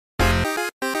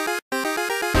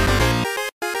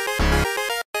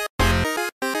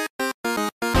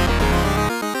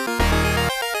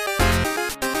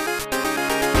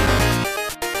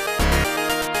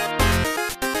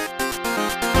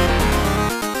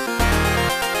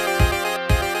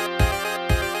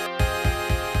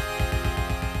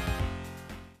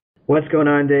What's going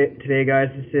on today, guys?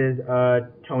 This is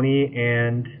Tony,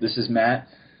 and This is Matt.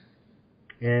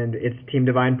 it's Team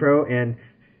Divine Pro. And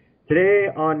today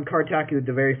on CardTaku,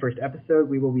 the very first episode,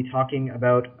 we will be talking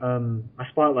about a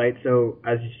spotlight. So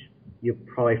as you'll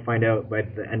probably find out by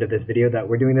the end of this video, that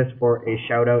we're doing this for a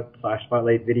shout out /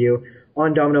 spotlight video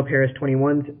on Domino Paris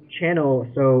 21's channel.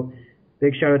 So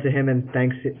big shout out to him, and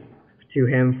thanks to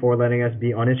him for letting us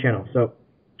be on his channel. So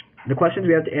the questions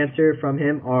we have to answer from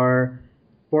him are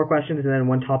 4 questions and then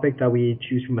one topic that we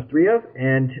choose from a 3 of.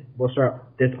 And we'll start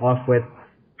this off with,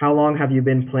 how long have you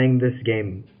been playing this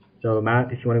game? So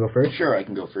Matt, if you want to go first. Sure, I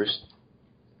can go first.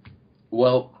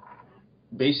 Well,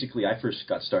 basically, I first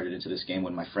got started into this game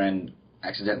when my friend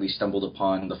accidentally stumbled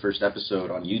upon the first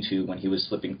episode on YouTube when he was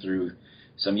flipping through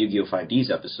some Yu-Gi-Oh! 5D's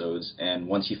episodes, and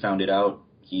once he found it out,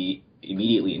 he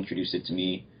immediately introduced it to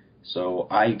me, so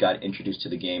I got introduced to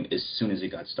the game as soon as it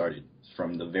got started,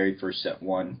 from the very first set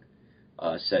 1,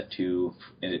 set 2,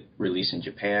 release in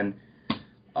Japan.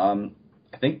 I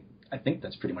think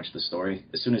that's pretty much the story.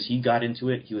 As soon as he got into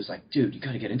it, he was like, dude, you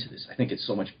got to get into this. I think it's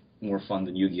so much more fun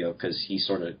than Yu-Gi-Oh! Because he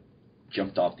sort of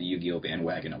jumped off the Yu-Gi-Oh!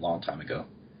 Bandwagon a long time ago.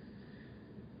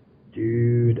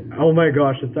 Dude, oh my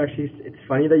gosh, it's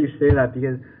funny that you say that,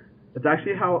 because it's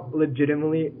actually how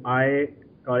legitimately I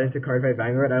got into Cardfight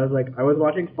Vanguard. I was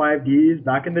watching 5Ds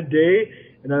back in the day,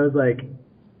 and I was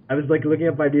looking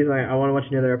at 5Ds and I want to watch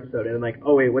another episode, and I'm like,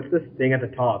 oh wait, what's this thing at the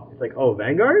top? It's like, oh,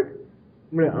 Vanguard?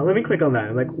 Let me click on that.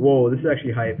 I'm like, whoa, this is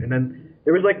actually hype. And then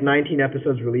there was 19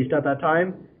 episodes released at that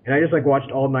time, and I just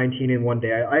watched all 19 in one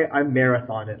day. I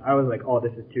marathoned it. I was like, oh,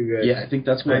 this is too good. Yeah, I think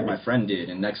that's what my friend did,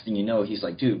 and next thing you know, he's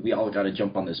like, dude, we all got to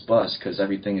jump on this bus because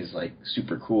everything is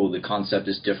super cool. The concept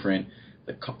is different.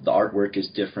 The artwork is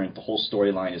different. The whole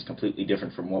storyline is completely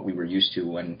different from what we were used to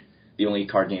when the only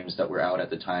card games that were out at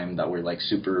the time that were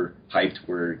super hyped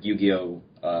were Yu-Gi-Oh!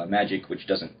 Magic, which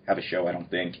doesn't have a show, I don't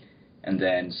think, and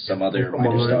then some other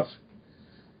minor stuff.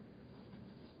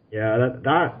 Yeah,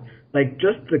 that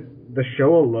just the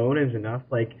show alone is enough.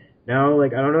 Now, I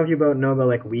don't know if you know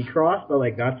about WeCross,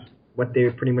 but that's what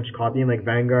they're pretty much copying.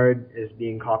 Vanguard is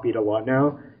being copied a lot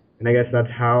now, and I guess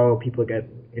that's how people get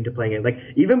into playing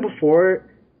it. Even before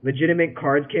legitimate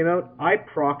cards came out, I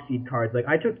proxied cards.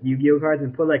 I took Yu-Gi-Oh! Cards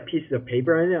and put pieces of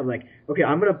paper in it. I'm like, okay,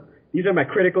 these are my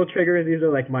critical triggers. These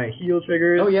are my heal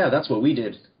triggers. Oh yeah, that's what we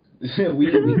did. we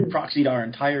proxied our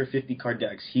entire 50 card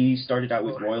decks. He started out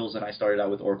with Royals, and I started out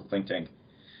with Oracle Think Tank.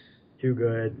 Too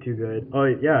good. Oh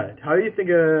yeah, how do you think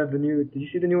of the new? Did you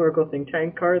see the new Oracle Think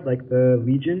Tank card, the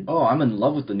Legion? Oh, I'm in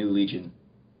love with the new Legion.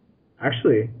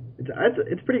 Actually,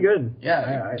 it's pretty good.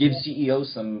 Yeah, it gives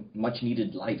CEOs some much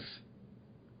needed life.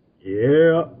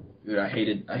 Yeah. Dude, I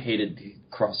hated the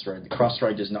Crossride. The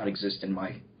Crossride does not exist in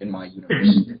my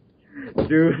universe.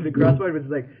 Dude, the Crossride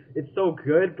was it's so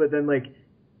good, but then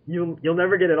you'll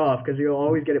never get it off because you'll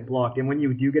always get it blocked, and when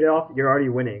you do get it off, you're already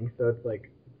winning. So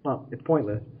it's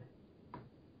pointless.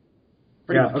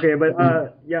 Pretty much. Okay, but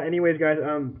anyways, guys,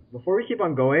 before we keep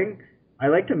on going, I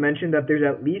like to mention that there's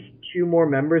at least 2 more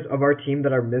members of our team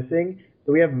that are missing.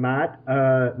 So we have Matt,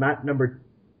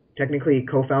 technically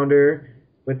co-founder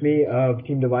with me of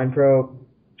Team Divine Pro.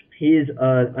 He's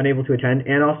unable to attend,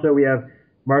 and also we have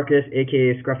Marcus,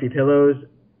 aka Scruffy Pillows,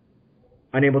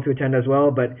 unable to attend as well,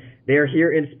 but they are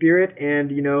here in spirit,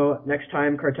 and next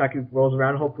time CardTaku rolls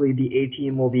around, hopefully the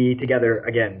A-team will be together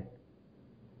again.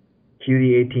 Cue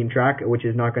the A-team track, which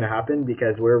is not going to happen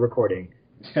because we're recording.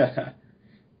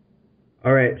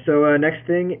 Alright, so next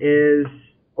thing is...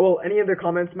 Oh, any other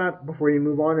comments, Matt, before you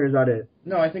move on, or is that it?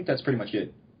 No, I think that's pretty much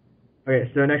it.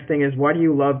 Okay, so next thing is, why do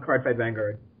you love Cardfight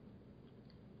Vanguard?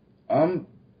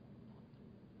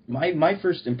 My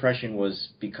first impression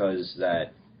was because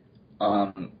that,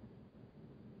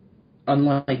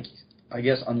 unlike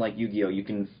Yu-Gi-Oh!, you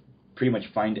can pretty much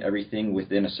find everything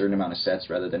within a certain amount of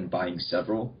sets rather than buying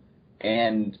several.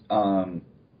 And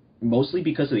mostly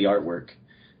because of the artwork,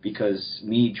 because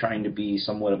me trying to be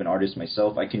somewhat of an artist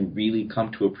myself, I can really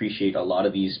come to appreciate a lot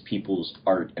of these people's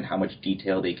art and how much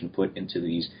detail they can put into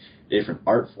these different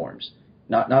art forms.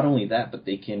 Not only that, but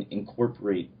they can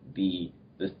incorporate the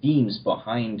themes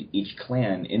behind each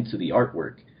clan into the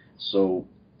artwork. So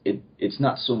it's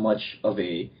not so much of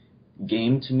a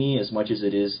game to me as much as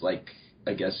it is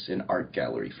I guess an art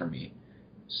gallery for me.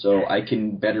 So I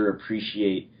can better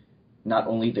appreciate not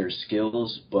only their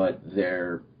skills, but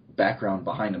their background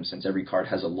behind them, since every card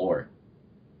has a lore.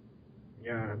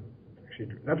 Yeah,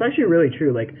 that's actually really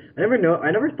true. I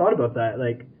never thought about that.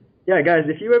 Yeah, guys,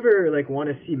 if you ever want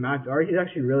to see Matt's art, he's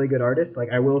actually a really good artist.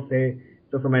 I will say,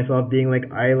 so for myself, being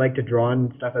I like to draw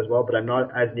and stuff as well, but I'm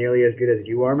not as nearly as good as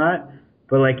you are, Matt.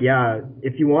 But yeah,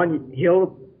 if you want,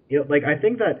 like I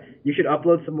think that you should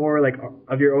upload some more like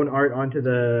of your own art onto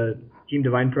the Team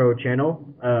Divine Pro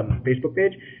channel Facebook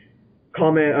page.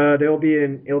 Comment it'll be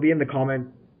in the comment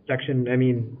section. I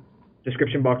mean,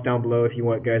 description box down below if you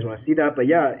guys want to see that. But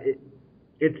yeah,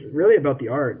 it's really about the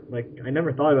art. Like I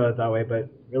never thought about it that way, but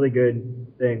really good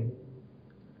thing.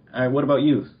 All right, what about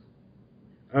you?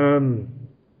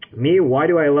 Me, why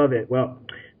do I love it? Well,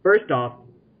 first off,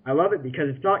 I love it because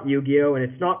it's not Yu-Gi-Oh! And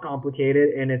it's not complicated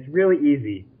and it's really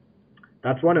easy.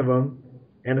 That's one of them.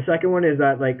 And the second one is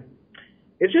that, like,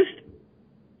 it's just,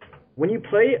 when you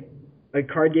play a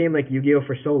card game like Yu-Gi-Oh!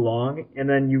 For so long, and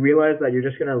then you realize that you're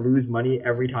just going to lose money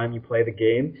every time you play the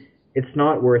game, it's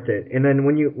not worth it. And then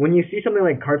when you see something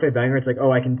like Card Fight Banger, it's like,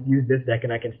 oh, I can use this deck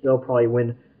and I can still probably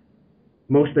win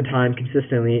most of the time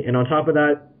consistently. And on top of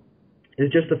that, is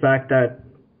just the fact that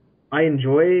I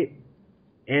enjoy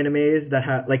animes that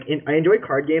have, like, I enjoy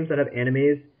card games that have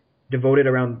animes devoted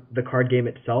around the card game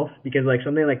itself, because like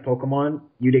something like Pokemon,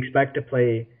 you'd expect to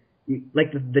play,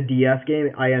 like the DS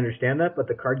game, I understand that, but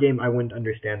the card game, I wouldn't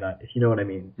understand that, if you know what I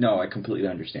mean. No, I completely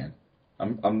understand.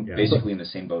 I'm basically in the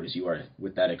same boat as you are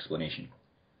with that explanation.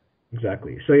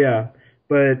 Exactly. So yeah,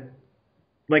 but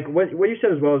like what you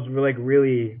said as well is like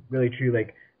really, really true.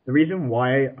 Like the reason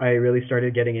why I really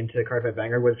started getting into Card Fight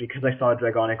Banger was because I saw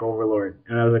Dragonic Overlord,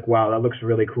 and I was like, wow, that looks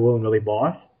really cool and really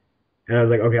boss. And I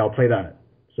was like, okay, I'll play that.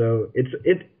 So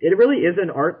it really is an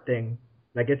art thing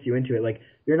that gets you into it. Like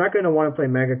you're not going to want to play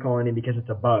Mega Colony because it's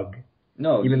a bug.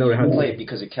 No, even though you play it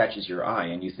because it catches your eye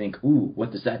and you think, ooh,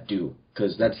 what does that do?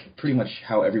 Because that's pretty much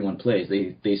how everyone plays.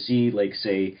 They see, like,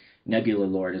 say, Nebula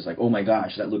Lord is like, oh my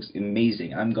gosh, that looks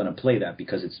amazing. I'm going to play that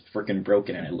because it's freaking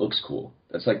broken and it looks cool.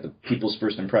 That's like the people's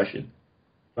first impression.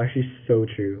 Actually, so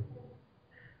true.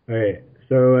 All right.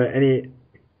 So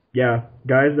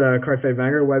guys, Card Fight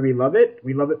Banger, why we love it?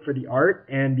 We love it for the art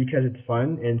and because it's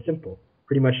fun and simple.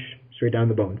 Pretty much straight down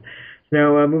the bones. So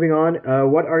now, moving on,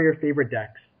 what are your favorite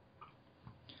decks?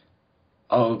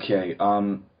 Okay,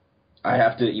 I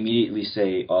have to immediately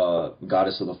say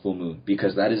Goddess of the Full Moon,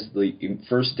 because that is the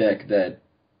first deck that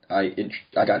I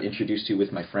got introduced to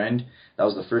with my friend. That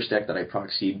was the first deck that I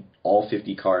proxied all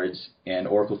 50 cards, and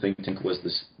Oracle Think Tank was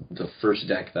the first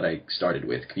deck that I started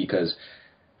with, because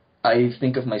I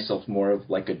think of myself more of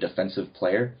like a defensive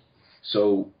player.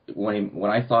 So when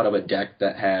I thought of a deck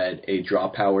that had a draw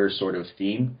power sort of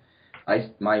theme,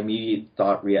 my immediate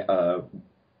thought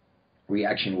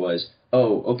reaction was,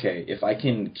 oh, okay, if I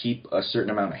can keep a certain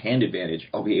amount of hand advantage,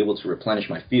 I'll be able to replenish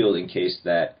my field in case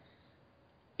that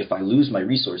if I lose my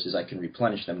resources, I can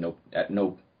replenish them at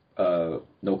no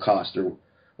cost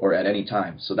or at any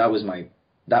time. So that was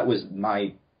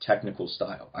my technical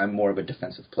style. I'm more of a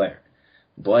defensive player.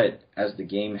 But as the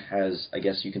game has, I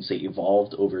guess you can say,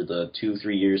 evolved over the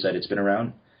 2-3 years that it's been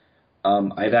around,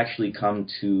 I've actually come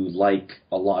to like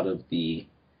a lot of the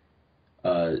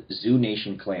Zoo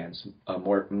Nation clans,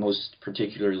 most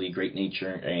particularly Great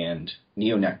Nature and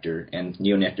Neo Nectar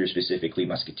specifically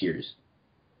Musketeers.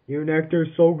 Neo Nectar is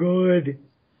so good.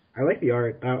 I like the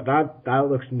art. That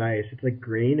looks nice. It's like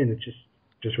green and it's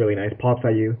just really nice. Pops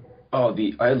at you. Oh,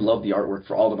 I love the artwork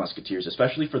for all the Musketeers,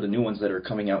 especially for the new ones that are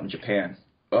coming out in Japan.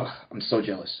 Ugh, I'm so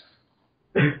jealous.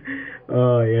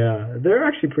 Oh yeah, they're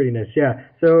actually pretty nice. Yeah.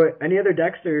 So, any other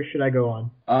decks, or should I go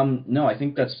on? No, I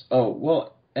think that's. Oh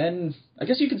well. And I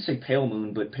guess you could say Pale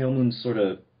Moon, but Pale Moon sort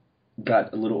of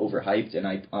got a little overhyped,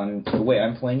 and the way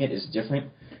I'm playing it is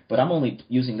different. But I'm only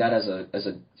using that as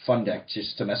a fun deck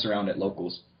just to mess around at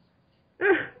locals.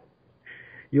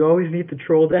 You always need the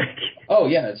troll deck. Oh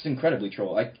yeah, it's incredibly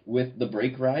troll. With the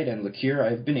Break Ride and Liqueur,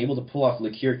 I've been able to pull off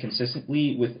Liqueur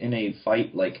consistently within a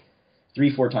fight like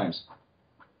 3-4 times.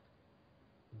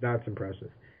 That's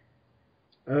impressive.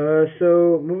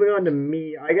 So moving on to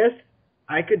me, I guess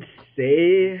I could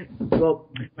say, well,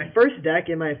 my first deck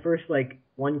in my first, like,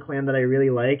 one clan that I really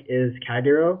like is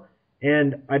Kagero,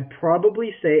 and I'd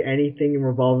probably say anything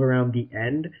revolve around the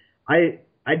end.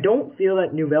 I don't feel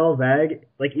that Nouvelle Vague,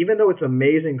 like, even though it's an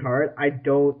amazing card, I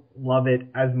don't love it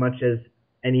as much as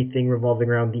anything revolving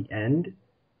around the end,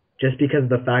 just because of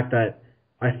the fact that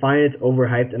I find it's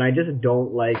overhyped, and I just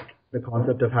don't like the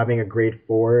concept of having a grade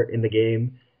 4 in the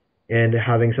game and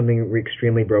having something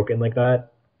extremely broken like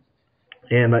that.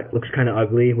 And that looks kind of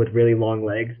ugly with really long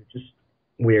legs. It's just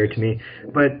weird to me.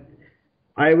 But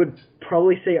I would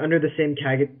probably say under the same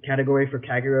category for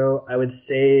Kagero, I would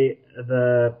say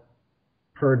the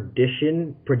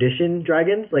Perdition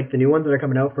dragons, like the new ones that are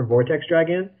coming out for Vortex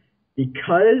Dragon,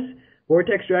 because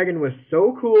Vortex Dragon was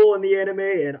so cool in the anime,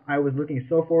 and I was looking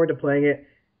so forward to playing it,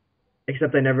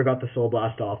 except I never got the Soul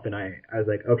Blast off, and I was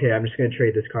like, okay, I'm just going to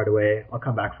trade this card away. I'll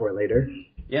come back for it later.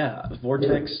 Yeah,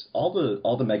 Vortex,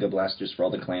 all the Mega Blasters for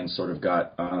all the clans sort of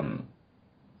got,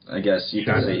 I guess you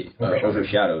could say,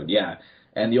 overshadowed. Yeah,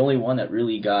 and the only one that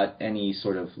really got any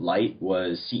sort of light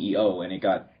was CEO, and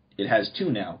it has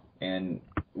 2 now, and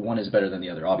one is better than the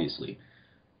other, obviously.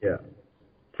 Yeah.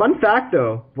 Fun fact,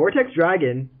 though, Vortex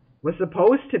Dragon was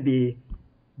supposed to be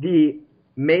the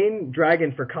main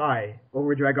dragon for Kai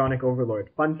over Dragonic Overlord.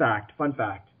 Fun fact.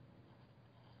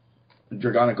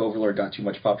 Dragonic Overlord got too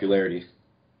much popularity.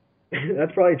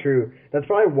 That's probably true. That's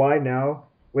probably why now,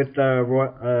 with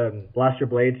Blaster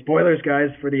Blade, spoilers, guys,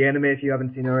 for the anime if you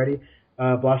haven't seen already,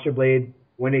 Blaster Blade,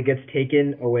 when it gets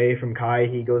taken away from Kai,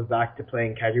 he goes back to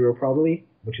playing Kajiro probably,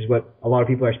 which is what a lot of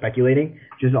people are speculating,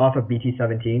 which is off of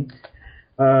BT17.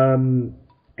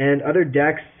 And other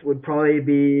decks would probably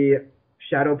be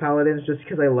Shadow Paladins, just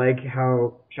because I like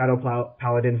how Shadow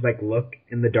Paladins look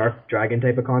in the Dark Dragon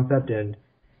type of concept, and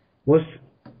most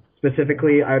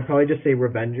specifically, I would probably just say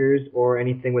Revengers or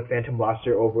anything with Phantom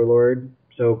Blaster Overlord.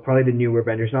 So probably the new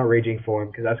Revengers, not Raging Form,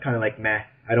 because that's kind of like meh.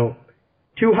 I don't.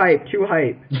 Too hype.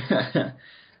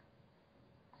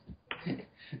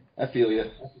 I feel you.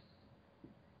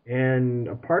 And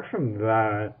apart from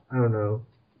that, I don't know.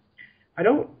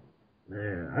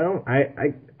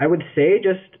 I would say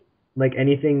just like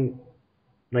anything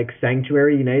like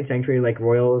Sanctuary United, Sanctuary like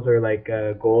Royals or like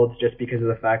Golds, just because of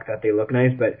the fact that they look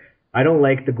nice, but I don't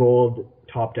like the gold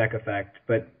top deck effect.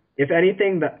 But if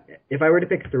anything, if I were to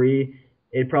pick 3,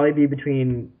 it'd probably be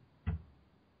between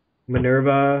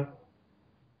Minerva,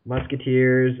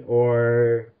 Musketeers,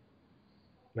 or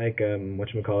like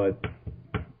whatchamacallit,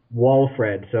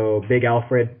 Walfred. So Big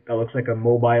Alfred that looks like a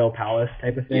mobile palace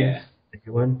type of thing. Yeah.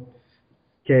 Good one.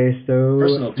 Okay, so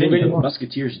personal opinion,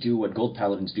 Musketeers do what Gold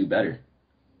Paladins do better.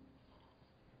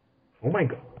 Oh my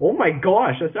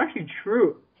gosh, that's actually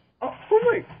true.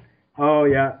 Oh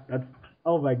yeah, that's.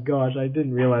 Oh my gosh, I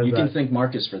didn't realize that. You can thank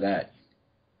Marcus for that.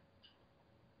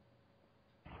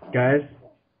 Guys,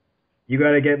 you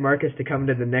gotta get Marcus to come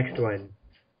to the next one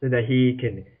so that he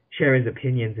can share his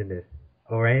opinions in this.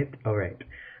 Alright?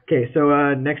 Okay,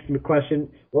 so next question.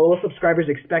 What will subscribers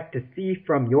expect to see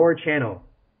from your channel?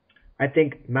 I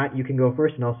think, Matt, you can go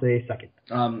first and I'll say second.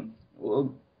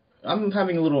 Well, I'm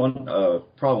having a little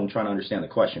problem trying to understand the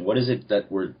question. What is it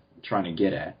that we're trying to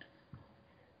get at?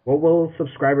 What will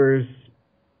subscribers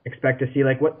expect to see?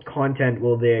 Like, what content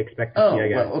will they expect to see, I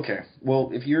guess? Well, okay. Well,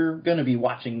 if you're going to be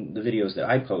watching the videos that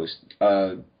I post,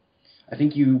 I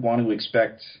think you want to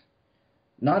expect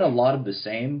not a lot of the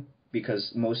same,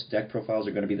 because most deck profiles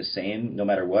are going to be the same no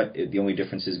matter what. The only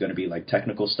difference is going to be like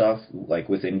technical stuff, like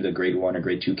within the grade 1 or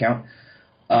grade 2 count.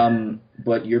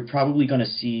 But you're probably going to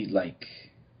see like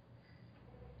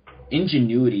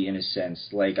ingenuity in a sense.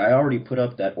 Like I already put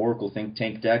up that Oracle Think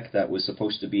Tank deck that was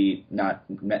supposed to be not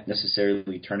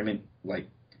necessarily tournament like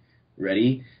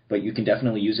ready, but you can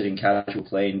definitely use it in casual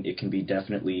play, and it can be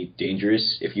definitely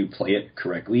dangerous if you play it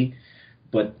correctly.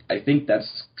 But I think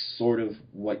that's sort of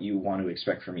what you want to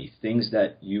expect from me. Things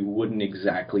that you wouldn't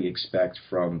exactly expect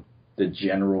from the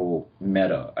general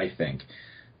meta, I think.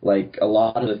 Like, a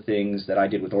lot of the things that I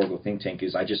did with Oracle Think Tank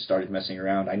is I just started messing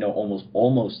around. I know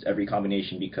almost every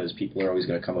combination because people are always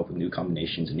going to come up with new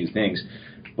combinations and new things.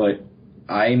 But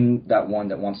I'm that one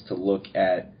that wants to look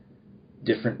at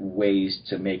different ways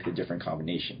to make the different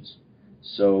combinations.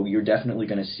 So you're definitely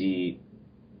going to see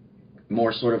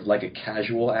more sort of like a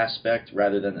casual aspect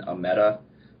rather than a meta,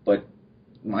 but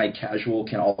my casual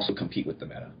can also compete with the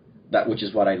meta. Which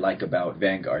is what I like about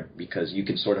Vanguard, because you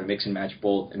can sort of mix and match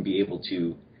both and be able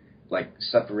to like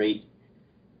separate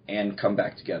and come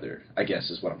back together, I guess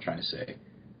is what I'm trying to say.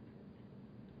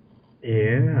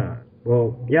 Yeah.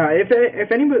 Well, yeah,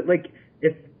 if anybody, like,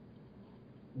 if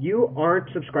you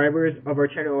aren't subscribers of our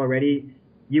channel already,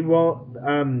 you will,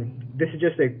 this is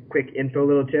just a quick info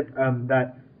little tip,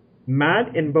 that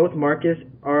Matt and both Marcus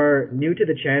are new to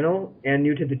the channel and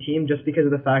new to the team just because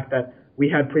of the fact that we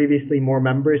had previously more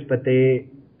members, but they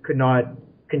could not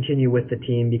continue with the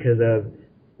team because of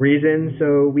reasons.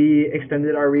 So we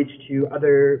extended our reach to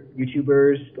other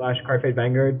YouTubers / Cardfight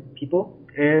Vanguard people.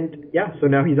 And yeah, so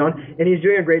now he's on. And he's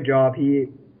doing a great job.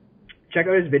 Check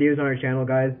out his videos on our channel,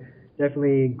 guys.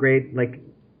 Definitely great. Like,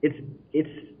 it's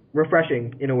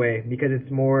refreshing in a way because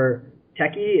it's more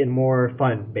techie and more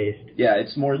fun based. Yeah,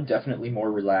 it's definitely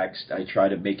more relaxed. I try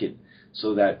to make it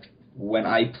so that when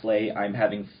I play, I'm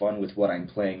having fun with what I'm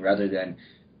playing rather than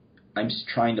I'm just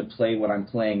trying to play what I'm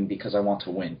playing because I want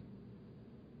to win.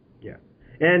 Yeah.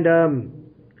 And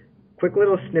quick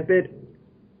little snippet.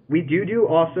 We do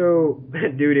also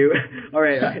all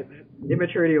right,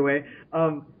 immaturity away.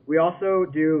 We also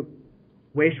do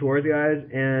Waste Wars, guys,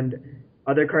 and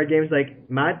other card games. Like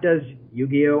Matt does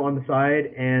Yu-Gi-Oh on the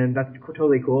side, and that's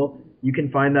totally cool. You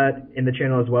can find that in the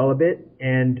channel as well a bit.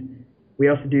 And we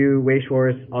also do Wage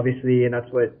Wars, obviously, and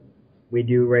that's what we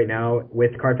do right now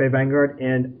with Cardfight Vanguard.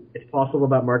 And it's possible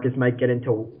that Marcus might get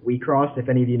into WeCross, if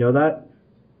any of you know that.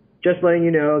 Just letting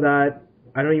you know that,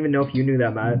 I don't even know if you knew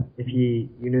that, Matt, if you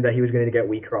knew that he was going to get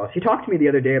WeCross. He talked to me the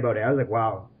other day about it. I was like,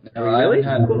 wow. No, really?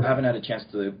 I haven't had a chance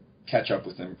to catch up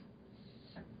with him.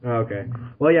 Oh, okay.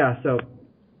 Well, yeah, so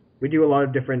we do a lot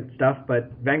of different stuff,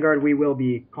 but Vanguard, we will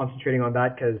be concentrating on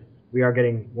that because we are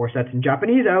getting more sets in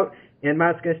Japanese out, and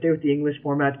Matt's going to stay with the English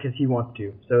format because he wants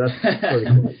to. So that's totally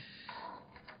cool.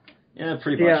 Yeah,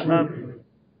 pretty much. Yeah,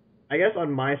 I guess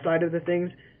on my side of the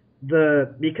things,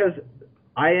 because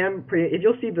I am if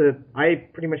you'll see I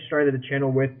pretty much started the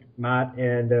channel with Matt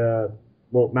and,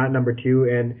 Matt number 2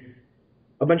 and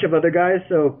a bunch of other guys,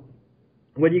 so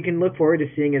what you can look forward to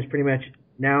seeing is pretty much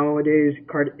nowadays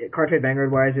Cardfight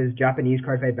Vanguard wise is Japanese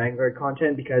Cardfight Vanguard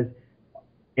content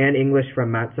and English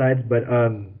from Matt's sides, but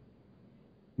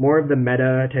more of the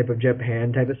meta type of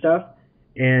Japan type of stuff,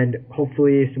 and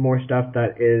hopefully some more stuff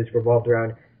that is revolved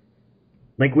around,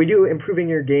 like we do improving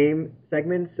your game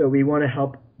segments, so we want to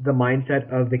help the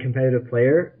mindset of the competitive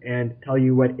player and tell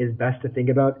you what is best to think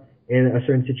about in a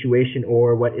certain situation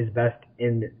or what is best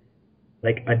in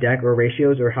like a deck or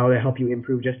ratios or how to help you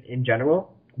improve just in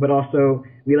general. But also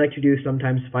we like to do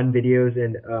sometimes fun videos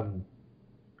and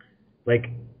like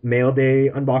mail day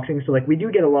unboxing. So like we do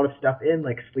get a lot of stuff in,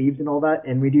 like sleeves and all that,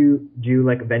 and we do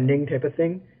like vending type of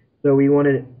thing. So we want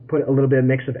to put a little bit of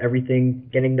mix of everything,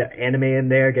 getting the anime in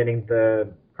there, getting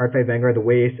the Cardfight Vanguard, the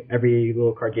waste, every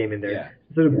little card game in there. Yeah.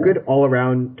 So it's a good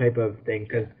all-around type of thing.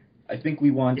 Cause I think we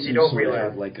want to sort of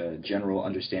have like a general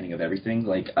understanding of everything.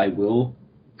 Like I will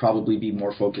probably be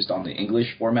more focused on the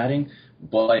English formatting,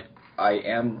 but I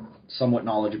am somewhat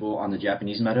knowledgeable on the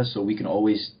Japanese meta, so we can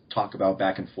always talk about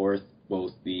back and forth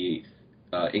both the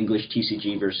English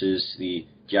TCG versus the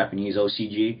Japanese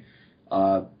OCG.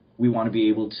 We want to be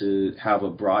able to have a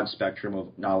broad spectrum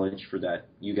of knowledge for that.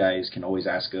 You guys can always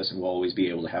ask us, and we'll always be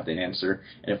able to have the answer.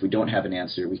 And if we don't have an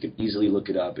answer, we can easily look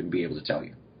it up and be able to tell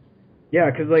you. Yeah,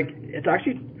 because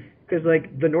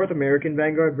the North American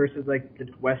Vanguard versus like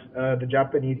the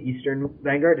Japanese Eastern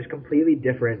Vanguard is completely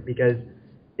different because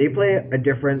they play a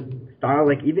different style.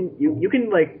 Like even you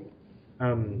can like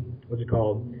what's it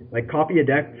called? Like copy a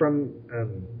deck from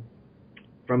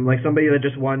like somebody that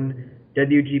just won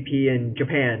WGP in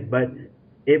Japan, but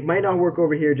it might not work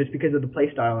over here just because of the play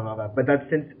style and all that. But that's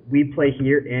since we play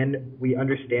here and we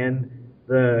understand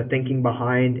the thinking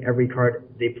behind every card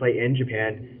they play in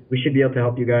Japan, we should be able to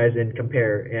help you guys and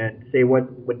compare and say what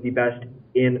would be best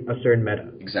in a certain meta.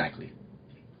 Exactly.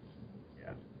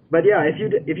 Yeah. But yeah,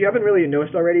 if you haven't really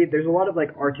noticed already, there's a lot of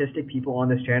like artistic people on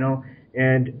this channel,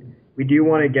 and we do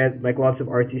want to get like lots of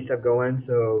artsy stuff going,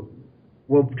 so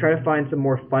we'll try to find some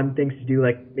more fun things to do,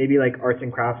 like maybe like arts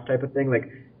and crafts type of thing.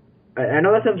 Like I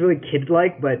know that sounds really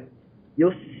kid-like, but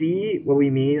you'll see what we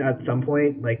mean at some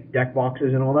point, like deck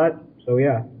boxes and all that. So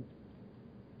yeah.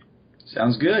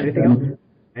 Sounds good.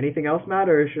 Anything else, Matt,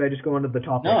 or should I just go on to the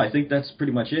topic? No, I think that's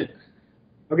pretty much it.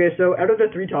 Okay, so out of the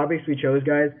 3 topics we chose,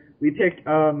 guys, we picked,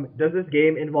 does this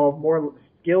game involve more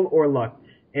skill or luck?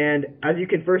 And as you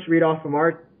can first read off from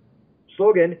our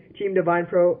slogan, Team Divine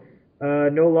Pro,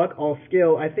 no luck, all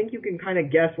skill, I think you can kind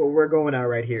of guess what we're going at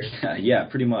right here. Yeah,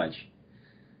 pretty much.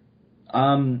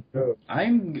 I'm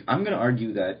going to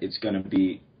argue that it's going to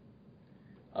be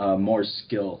more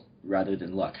skill rather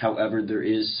than luck. However, there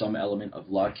is some element of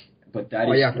luck, but that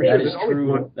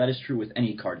is true with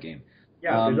any card game.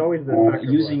 Yeah, there's always the factor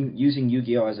using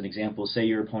Yu-Gi-Oh as an example. Say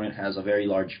your opponent has a very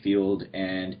large field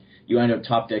and you end up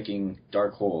top decking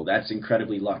Dark Hole. That's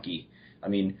incredibly lucky. I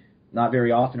mean, not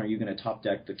very often are you going to top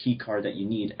deck the key card that you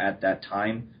need at that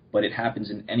time, but it happens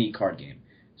in any card game.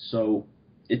 So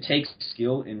it takes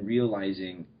skill in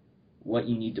realizing what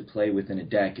you need to play within a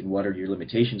deck and what are your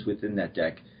limitations within that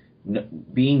deck.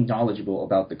 Being knowledgeable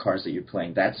about the cards that you're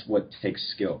playing, that's what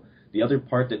takes skill. The other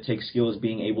part that takes skill is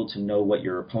being able to know what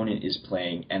your opponent is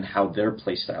playing and how their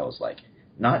play style is like.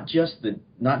 Not just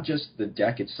the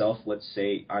deck itself. Let's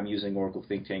say I'm using Oracle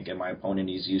Think Tank and my opponent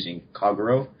is using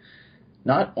Kagero.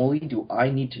 Not only do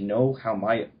I need to know how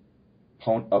my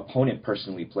opponent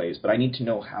personally plays, but I need to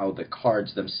know how the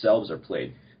cards themselves are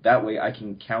played. That way I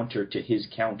can counter to his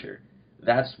counter.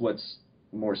 That's what's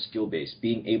more skill-based,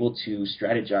 being able to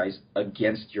strategize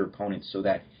against your opponent so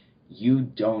that you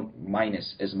don't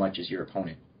minus as much as your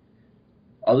opponent.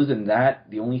 Other than that,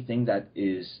 the only thing that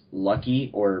is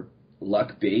lucky or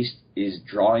luck-based is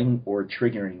drawing or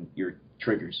triggering your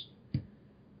triggers.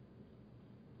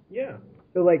 Yeah.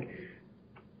 So, like,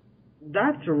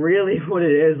 That's really what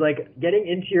it is. Like getting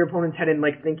into your opponent's head and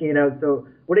like thinking it out. So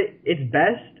it's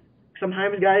best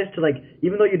sometimes, guys, to like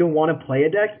even though you don't want to play a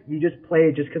deck, you just play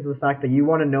it just because of the fact that you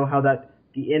want to know how the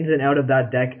ins and out of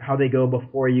that deck, how they go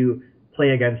before you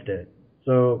play against it.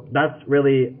 So that's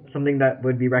really something that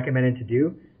would be recommended to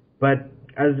do. But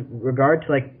as regard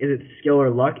to like, is it skill or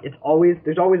luck? There's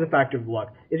always a factor of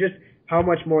luck. It's just how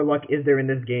much more luck is there in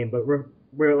this game. But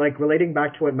we're like relating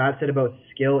back to what Matt said about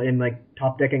skill in like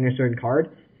top decking a certain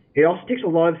card. It also takes a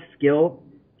lot of skill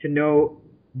to know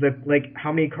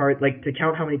how many cards, like to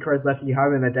count how many cards left you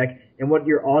have in that deck and what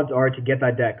your odds are to get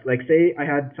that deck. Like say I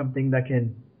had something that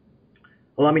can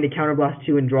allow me to counterblast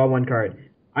 2 and draw 1 card.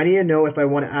 I need to know if I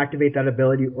want to activate that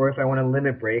ability or if I want to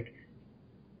limit break,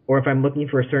 or if I'm looking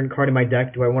for a certain card in my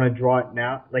deck, do I want to draw it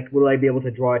now? Like, will I be able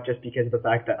to draw it just because of the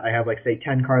fact that I have, like, say,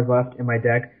 10 cards left in my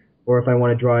deck, or if I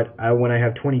want to draw it when I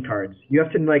have 20 cards? You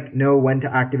have to, like, know when to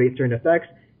activate certain effects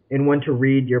and when to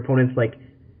read your opponent's, like,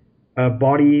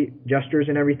 body gestures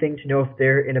and everything to know if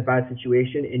they're in a bad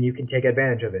situation and you can take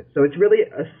advantage of it. So it's really,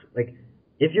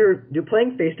 if you're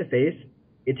playing face-to-face,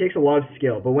 it takes a lot of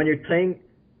skill. But when you're playing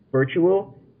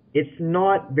virtual, it's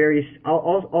not very,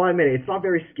 I'll admit it, it's not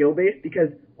very skill-based because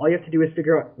all you have to do is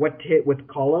figure out what to hit with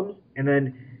columns, and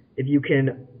then if you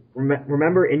can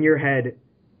remember in your head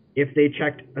if they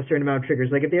checked a certain amount of triggers.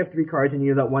 Like if they have 3 cards and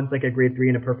you know that one's like a grade 3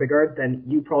 and a perfect guard, then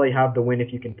you probably have the win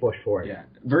if you can push for it. Yeah,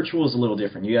 virtual is a little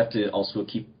different. You have to also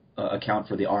keep account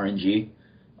for the RNG.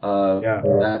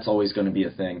 That's always going to be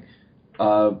a thing.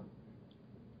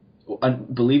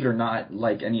 Believe it or not,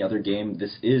 like any other game,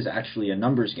 this is actually a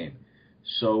numbers game.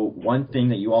 So one thing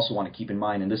that you also want to keep in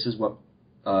mind, and this is what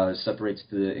separates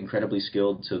the incredibly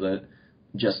skilled to the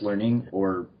just learning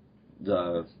or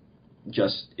the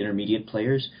just intermediate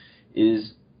players,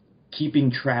 is keeping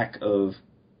track of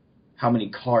how many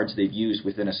cards they've used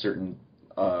within a certain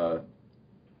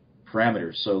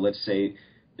parameter. So let's say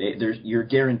you're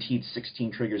guaranteed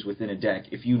 16 triggers within a deck.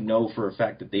 If you know for a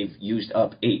fact that they've used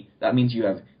up 8, that means you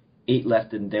have 8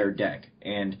 left in their deck.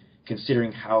 And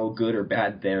considering how good or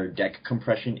bad their deck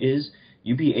compression is,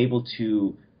 you'd be able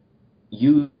to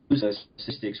use the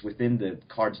statistics within the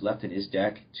cards left in his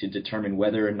deck to determine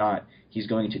whether or not he's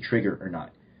going to trigger or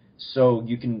not. So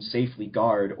you can safely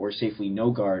guard or safely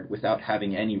no guard without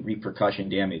having any repercussion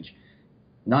damage.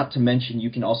 Not to mention, you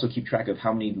can also keep track of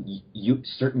how many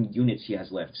certain units he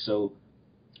has left. So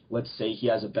let's say he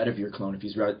has a Bedivere clone if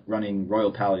he's running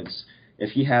Royal Paladins.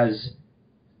 If he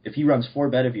runs 4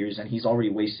 Bediveres and he's already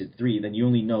wasted 3, then you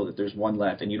only know that there's 1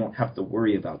 left, and you don't have to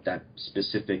worry about that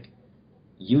specific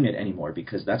unit anymore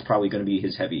because that's probably going to be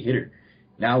his heavy hitter.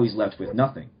 Now he's left with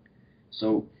nothing.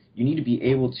 So you need to be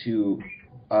able to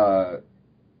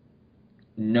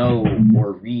know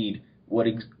or read what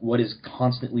is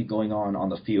constantly going on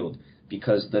the field,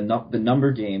 because the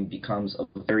number game becomes a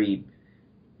very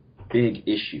big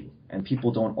issue, and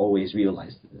people don't always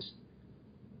realize this.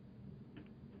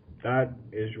 That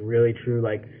is really true.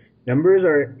 Like, numbers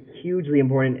are hugely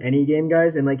important in any game,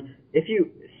 guys. And, like,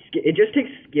 it just takes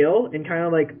skill and kind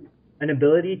of, like, an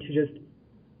ability to just,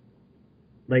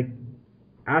 like,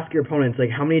 ask your opponents, like,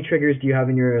 how many triggers do you have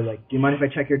in your, like, do you mind if I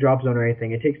check your drop zone or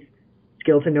anything? It takes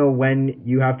skill to know when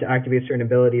you have to activate certain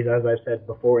abilities, as I've said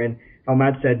before. And how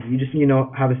Matt said, you just need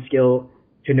to have a skill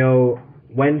to know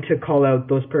when to call out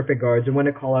those perfect guards and when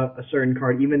to call out a certain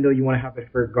card, even though you want to have it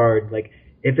for guard. Like,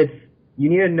 if it's, you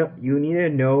need to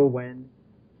know when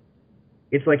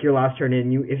it's like your last turn,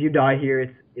 and if you die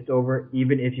here, it's over,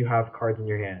 even if you have cards in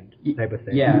your hand, type of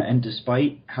thing. Yeah, and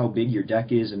despite how big your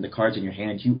deck is and the cards in your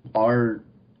hand,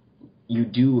 you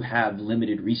do have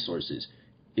limited resources.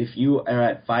 If you are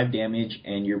at 5 damage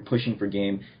and you're pushing for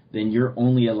game, then you're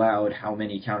only allowed how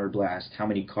many counterblast, how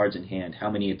many cards in hand, how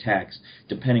many attacks,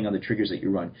 depending on the triggers that you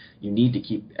run. You need to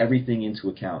keep everything into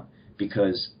account,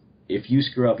 because if you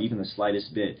screw up even the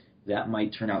slightest bit, that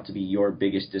might turn out to be your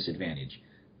biggest disadvantage.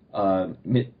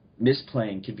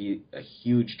 Misplaying could be a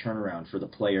huge turnaround for the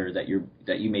player that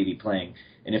you may be playing,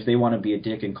 and if they want to be a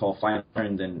dick and call final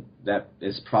turn, then that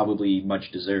is probably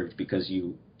much deserved because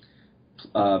you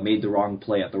made the wrong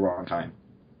play at the wrong time.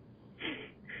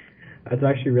 That's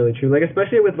actually really true. Like,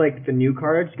 especially with, like, the new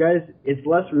cards, guys, it's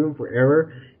less room for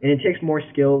error, and it takes more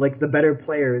skill, like, the better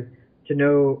players to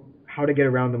know how to get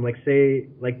around them. Like, say,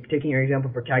 like, taking your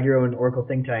example for Kagero and Oracle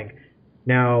Think Tank.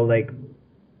 Now, like,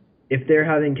 if they're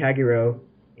having Kagero,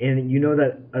 and you know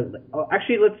that,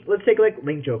 actually, let's take, like,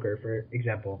 Link Joker, for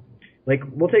example. Like,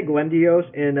 we'll take Glendios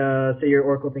and, say, your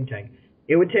Oracle Think Tank.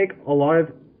 It would take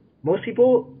most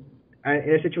people,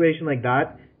 in a situation like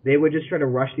that, they would just try to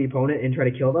rush the opponent and try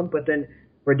to kill them. But then,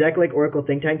 for a deck like Oracle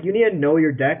Think Tank, you need to know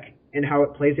your deck in how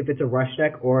it plays if it's a rush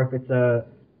deck or if it's a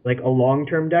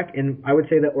long-term deck. And I would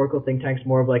say that Oracle Think Tank's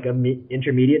more of like a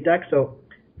intermediate deck. So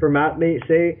for Matt, may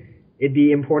say it'd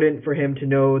be important for him to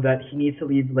know that he needs to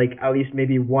leave like at least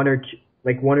maybe one or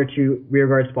two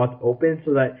rearguard spots open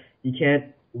so that he can't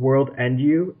world end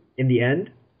you in the end,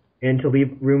 and to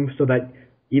leave room so that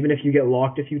even if you get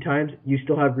locked a few times, you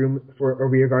still have room for a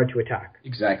rearguard to attack.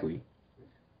 Exactly.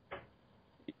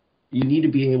 You need to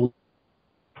be able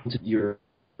to your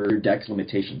deck's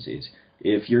limitations is.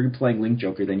 If you're playing Link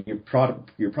Joker, then you're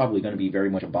probably going to be very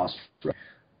much a boss.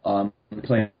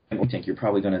 Playing Tank, you're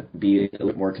probably going to be a little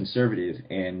bit more conservative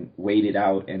and wait it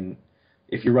out. And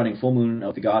if you're running Full Moon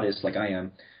of the Goddess like I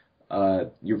am,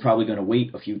 you're probably going to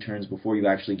wait a few turns before you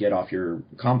actually get off your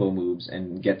combo moves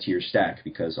and get to your stack,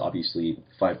 because obviously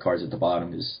 5 cards at the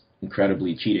bottom is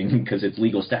incredibly cheating because it's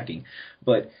legal stacking.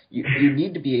 But you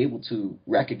need to be able to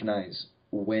recognize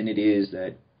when it is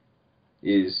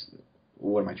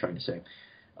what am I trying to say?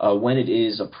 When it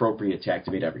is appropriate to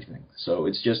activate everything. So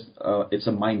it's just it's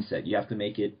a mindset. You have to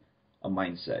make it a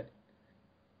mindset.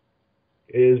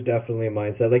 It is definitely a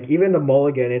mindset. Like even the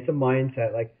mulligan, it's a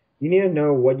mindset. Like you need to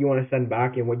know what you want to send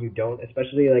back and what you don't.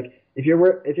 Especially like if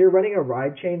you're running a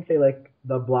ride chain, say like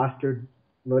the Blaster,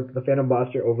 like the Phantom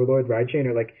Blaster Overlord ride chain,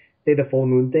 or like say the Full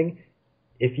Moon thing.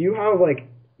 If you have like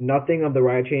nothing of the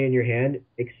ride chain in your hand,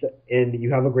 and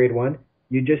you have a grade 1,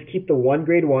 you just keep the one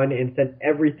grade 1 and send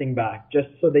everything back, just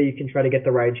so that you can try to get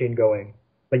the ride chain going,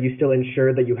 but you still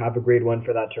ensure that you have a grade 1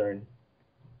 for that turn.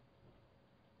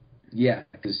 Yeah,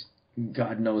 because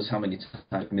God knows how many times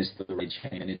I've missed the ride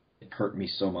chain, and it hurt me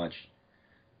so much.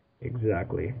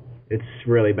 Exactly. It's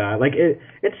really bad. Like it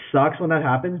sucks when that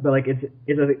happens, but like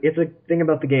it's a thing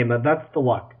about the game. That's the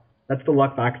luck. That's the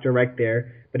luck factor right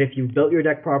there. But if you've built your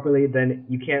deck properly, then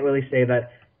you can't really say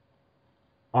that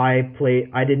I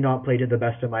did not play to the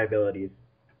best of my abilities.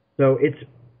 So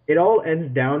it all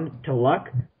ends down to luck,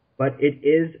 but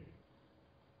it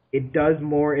does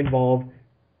more involve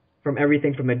from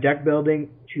everything from the deck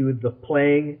building to the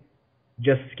playing,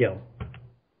 just skill.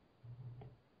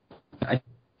 I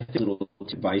think a little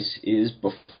advice is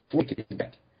before you get the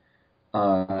deck,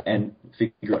 and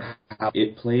figure out how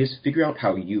it plays, figure out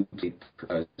how you play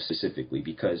specifically,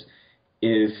 because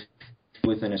if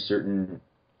within a certain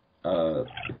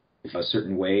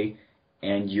way,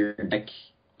 and you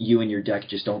and your deck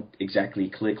just don't exactly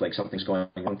click, like something's going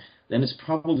on, then it's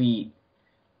probably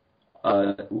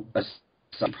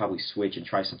probably switch and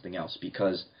try something else.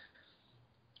 Because,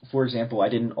 for example, I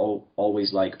didn't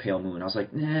always like Pale Moon. I was like,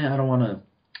 I don't want to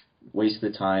waste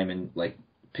the time and like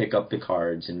pick up the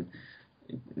cards and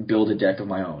build a deck of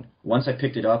my own. Once I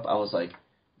picked it up, I was like,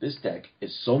 this deck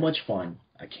is so much fun.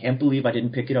 I can't believe I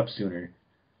didn't pick it up sooner.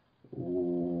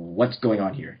 What's going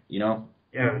on here, you know?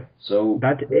 Yeah. So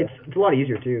it's a lot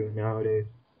easier too nowadays.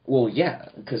 Well, yeah,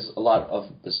 because a lot of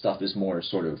the stuff is more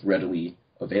sort of readily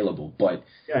available, but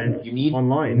you need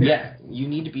online. Yeah, you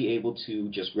need to be able to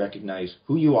just recognize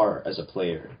who you are as a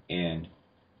player and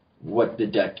what the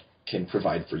deck can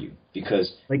provide for you,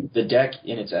 because like the deck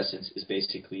in its essence is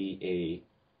basically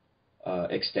a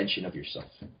extension of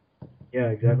yourself. Yeah,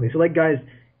 exactly. So like guys,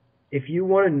 if you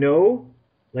want to know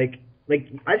like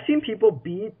I've seen people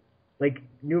beat like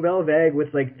Nouvelle Vague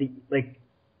with like the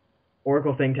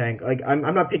Oracle Think Tank. Like I'm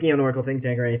not picking on Oracle Think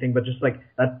Tank or anything, but just like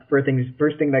that first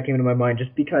thing that came to my mind,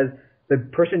 just because the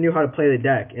person knew how to play the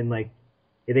deck, and like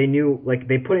they knew, like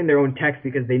they put in their own text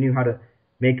because they knew how to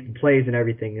make plays and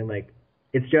everything. And like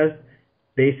it's just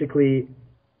basically,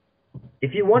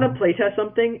 if you want to play test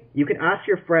something, you can ask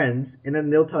your friends, and then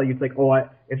they'll tell you.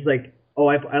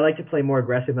 I like to play more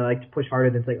aggressive, and I like to push harder.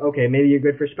 Then it's like, okay, maybe you're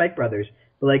good for Spike Brothers.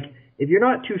 But like, if you're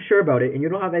not too sure about it and you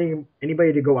don't have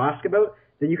anybody to go ask about,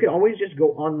 then you can always just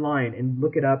go online and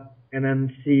look it up, and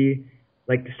then see,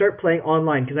 like, start playing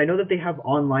online. Because I know that they have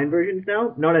online versions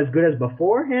now, not as good as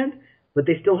beforehand, but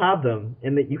they still have them,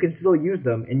 and that you can still use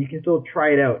them, and you can still try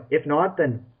it out. If not,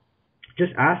 then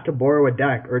just ask to borrow a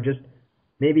deck, or just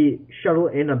maybe shuttle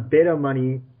in a bit of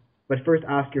money, but first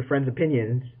ask your friends'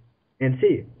 opinions and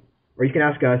see. Or you can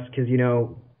ask us, because, you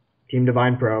know, Team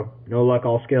Divine Pro, no luck,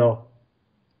 all skill.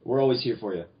 We're always here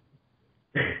for you.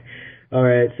 All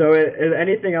right. So is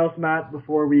anything else, Matt,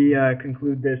 before we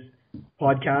conclude this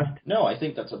podcast? No, I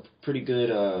think that's a pretty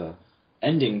good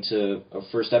ending to a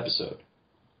first episode.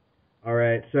 All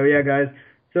right. So, yeah, guys.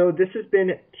 So this has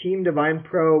been Team Divine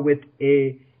Pro with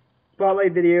a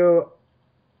spotlight video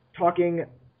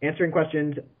answering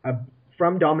questions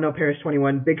from Domino Paris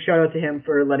 21. Big shout out to him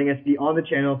for letting us be on the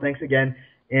channel. Thanks again.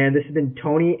 And this has been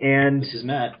Tony, and this is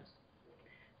Matt.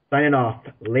 Signing off.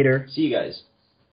 Later. See you guys.